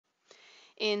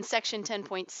in section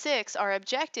 10.6, our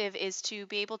objective is to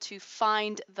be able to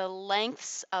find the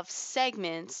lengths of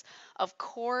segments of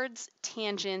chords,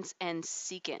 tangents, and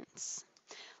secants.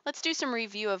 Let's do some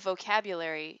review of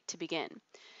vocabulary to begin.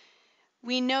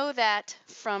 We know that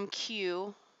from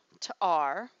Q to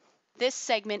R, this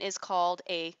segment is called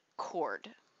a chord.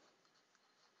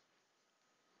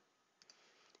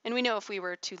 And we know if we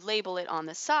were to label it on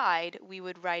the side, we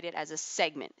would write it as a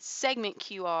segment. Segment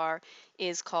QR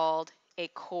is called a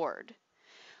chord.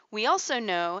 We also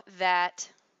know that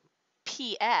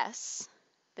PS,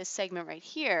 this segment right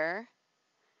here,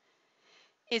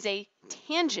 is a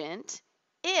tangent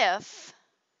if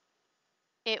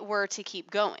it were to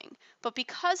keep going. But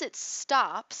because it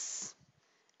stops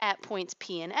at points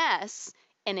P and S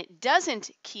and it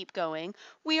doesn't keep going,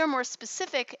 we are more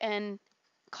specific and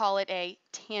call it a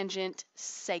tangent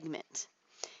segment.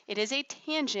 It is a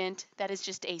tangent that is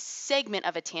just a segment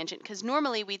of a tangent, because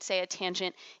normally we'd say a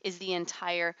tangent is the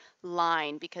entire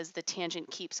line because the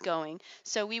tangent keeps going.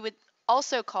 So we would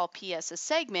also call PS a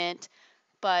segment,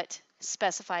 but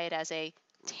specify it as a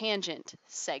tangent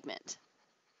segment.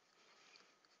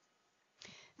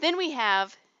 Then we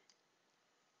have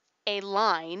a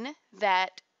line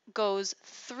that goes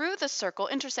through the circle,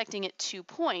 intersecting at 2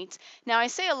 points. Now I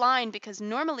say a line because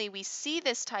normally we see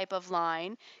this type of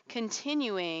line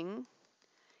continuing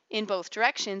in both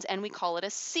directions and we call it a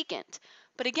secant.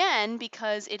 But again,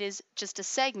 because it is just a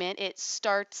segment, it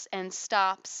starts and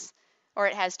stops, or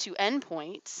it has 2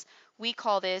 endpoints, we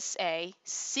call this a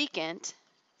secant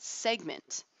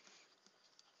segment.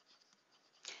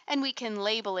 And we can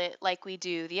label it like we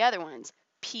do the other ones.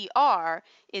 PR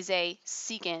is a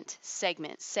secant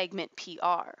segment, segment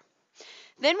PR.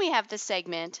 Then we have the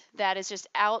segment that is just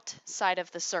outside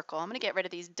of the circle. I'm going to get rid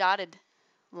of these dotted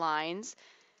lines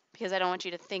because I don't want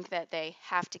you to think that they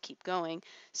have to keep going.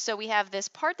 So we have this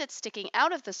part that's sticking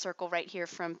out of the circle right here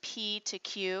from P to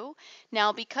Q.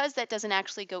 Now, because that doesn't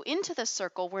actually go into the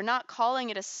circle, we're not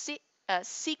calling it a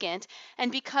secant,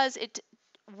 and because it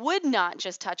would not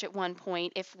just touch at one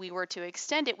point, if we were to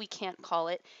extend it, we can't call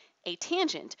it a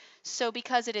tangent. So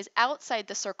because it is outside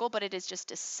the circle, but it is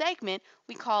just a segment,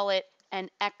 we call it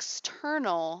an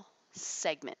external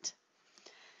segment.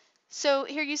 So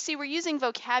here you see we're using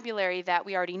vocabulary that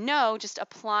we already know, just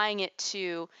applying it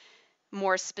to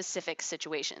more specific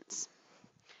situations.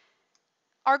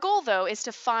 Our goal, though, is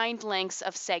to find lengths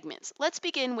of segments. Let's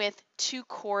begin with 2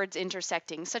 chords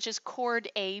intersecting, such as chord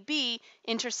AB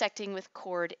intersecting with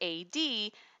chord AD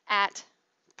at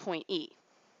point E.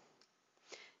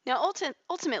 Now,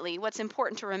 ultimately, what's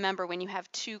important to remember when you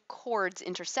have 2 chords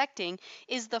intersecting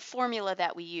is the formula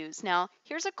that we use. Now,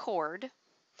 here's a chord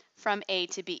from A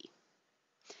to B.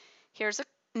 Here's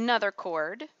another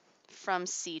chord from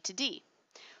C to D.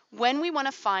 When we want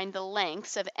to find the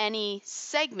lengths of any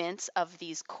segments of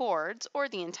these chords, or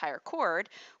the entire chord,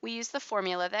 we use the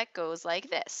formula that goes like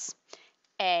this.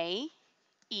 AE,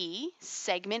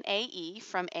 segment AE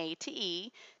from A to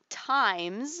E,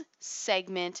 times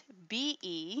segment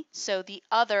BE, so the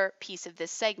other piece of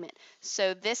this segment.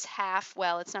 So this half,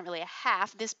 well, it's not really a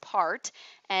half, this part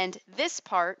and this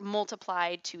part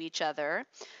multiplied to each other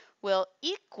will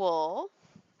equal,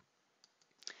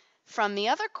 from the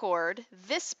other chord,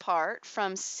 this part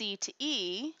from C to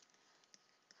E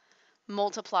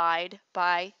multiplied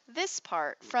by this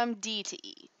part from D to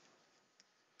E.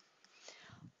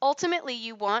 Ultimately,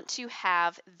 you want to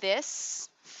have this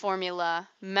formula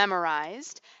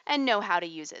memorized and know how to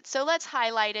use it. So let's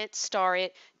highlight it, star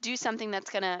it, do something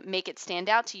that's going to make it stand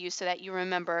out to you so that you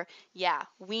remember, yeah,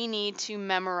 we need to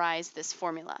memorize this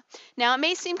formula. Now, it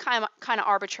may seem kind of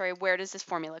arbitrary, where does this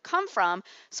formula come from?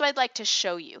 So I'd like to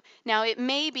show you. Now, it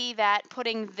may be that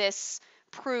putting this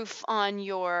proof on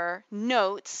your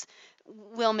notes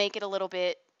will make it a little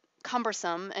bit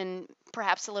cumbersome and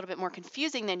perhaps a little bit more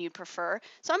confusing than you'd prefer.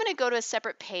 So I'm going to go to a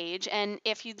separate page, and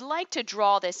if you'd like to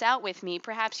draw this out with me,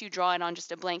 perhaps you draw it on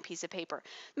just a blank piece of paper.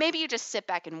 Maybe you just sit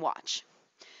back and watch.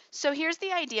 So here's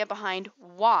the idea behind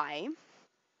why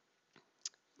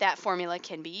that formula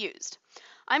can be used.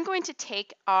 I'm going to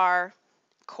take our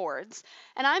chords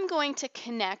and I'm going to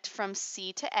connect from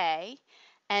C to A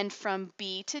and from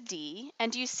B to D,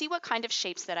 and do you see what kind of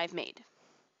shapes that I've made?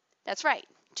 That's right.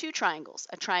 2 triangles,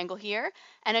 a triangle here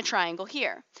and a triangle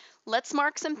here. Let's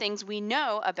mark some things we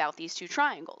know about these 2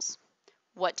 triangles.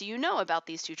 What do you know about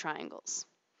these 2 triangles?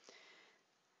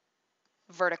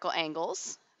 Vertical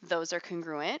angles, those are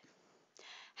congruent.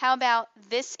 How about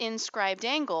this inscribed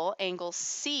angle, angle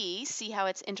C? See how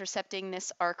it's intercepting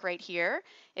this arc right here?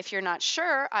 If you're not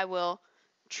sure, I will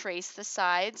trace the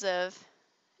sides of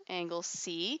angle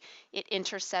C. It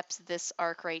intercepts this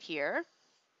arc right here.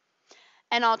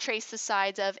 And I'll trace the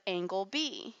sides of angle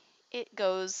B. It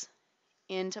goes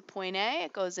into point A,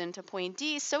 it goes into point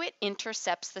D, so it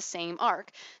intercepts the same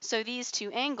arc. So these two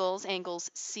angles,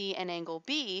 angles C and angle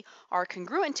B, are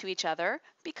congruent to each other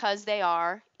because they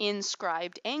are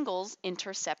inscribed angles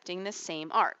intercepting the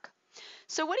same arc.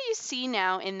 So what do you see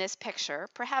now in this picture?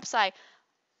 Perhaps I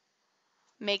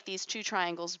make these two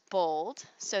triangles bold.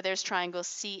 So there's triangle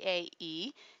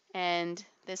CAE and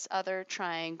this other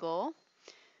triangle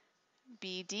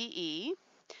BDE.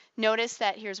 Notice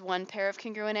that here's one pair of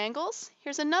congruent angles,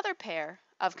 here's another pair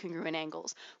of congruent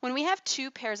angles. When we have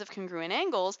two pairs of congruent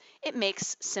angles, it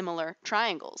makes similar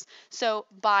triangles. So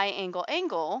by angle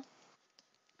angle,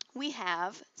 we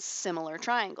have similar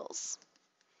triangles.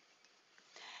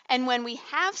 And when we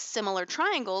have similar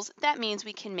triangles, that means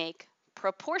we can make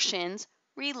proportions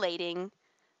relating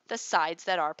the sides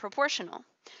that are proportional.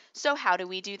 So how do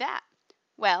we do that?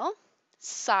 Well,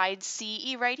 side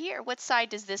CE right here. What side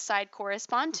does this side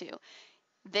correspond to?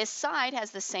 This side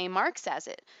has the same marks as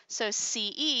it. So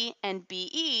CE and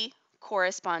BE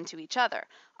correspond to each other.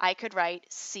 I could write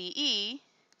CE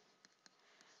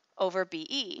over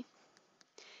BE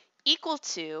equal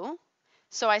to,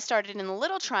 so I started in the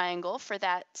little triangle for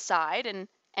that side and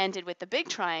ended with the big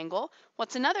triangle.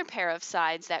 What's another pair of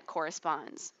sides that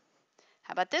corresponds?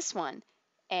 How about this one?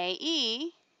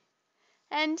 AE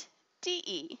and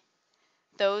DE.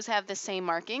 Those have the same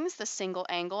markings, the single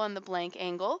angle and the blank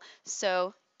angle,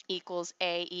 so equals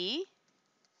AE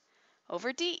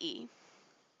over DE.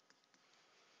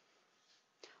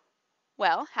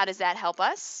 Well, how does that help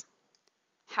us?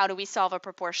 How do we solve a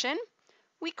proportion?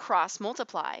 We cross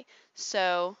multiply.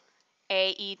 So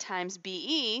AE times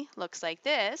BE looks like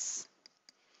this,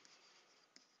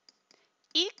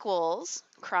 equals,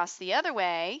 cross the other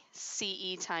way,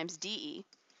 CE times DE.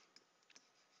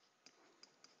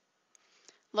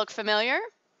 Look familiar?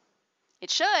 It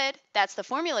should. That's the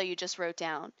formula you just wrote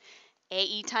down.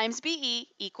 AE times BE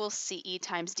equals CE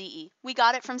times DE. We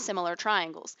got it from similar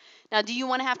triangles. Now, do you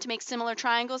want to have to make similar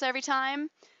triangles every time?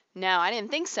 No, I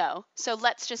didn't think so. So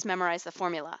let's just memorize the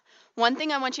formula. One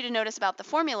thing I want you to notice about the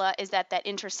formula is that that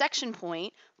intersection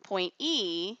point, point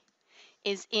E,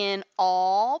 is in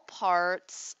all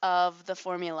parts of the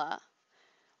formula.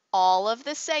 All of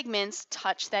the segments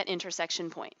touch that intersection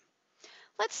point.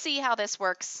 Let's see how this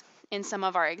works in some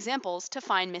of our examples to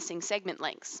find missing segment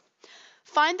lengths.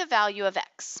 Find the value of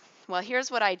x. Well, here's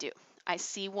what I do. I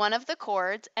see one of the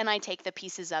chords and I take the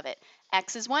pieces of it.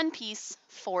 X is one piece,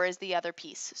 4 is the other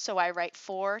piece. So I write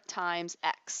 4 times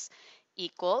x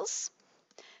equals,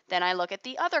 then I look at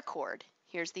the other chord.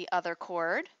 Here's the other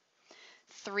chord.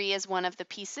 3 is one of the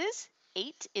pieces,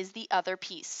 8 is the other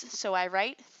piece. So I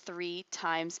write 3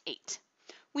 times 8.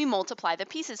 We multiply the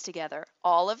pieces together,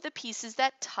 all of the pieces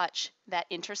that touch that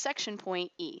intersection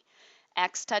point E.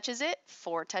 X touches it,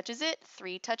 4 touches it,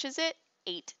 3 touches it,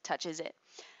 8 touches it.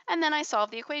 And then I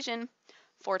solve the equation.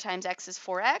 4 times x is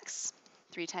 4x,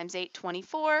 3 times 8,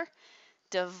 24.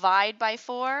 Divide by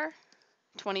 4,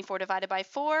 24 divided by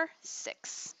 4,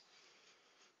 6.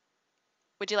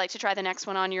 Would you like to try the next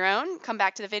one on your own? Come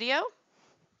back to the video.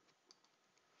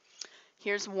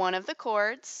 Here's one of the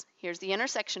chords. Here's the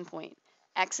intersection point.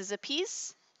 X is a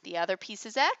piece, the other piece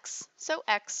is x, so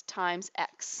x times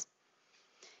x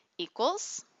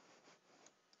equals,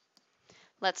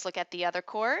 let's look at the other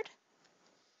chord.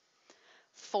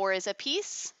 4 is a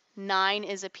piece, 9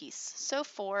 is a piece, so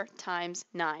 4 times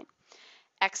 9.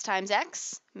 X times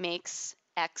x makes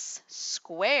x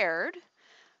squared.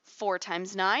 4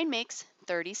 times 9 makes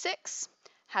 36.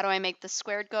 How do I make the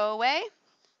squared go away?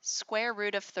 Square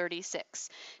root of 36.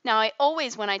 Now I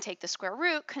always, when I take the square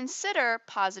root, consider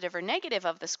positive or negative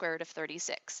of the square root of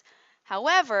 36.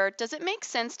 However, does it make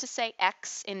sense to say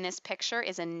x in this picture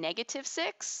is a negative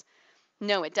 6?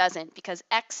 No, it doesn't, because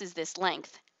x is this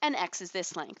length and x is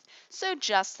this length. So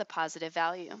just the positive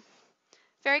value.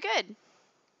 Very good.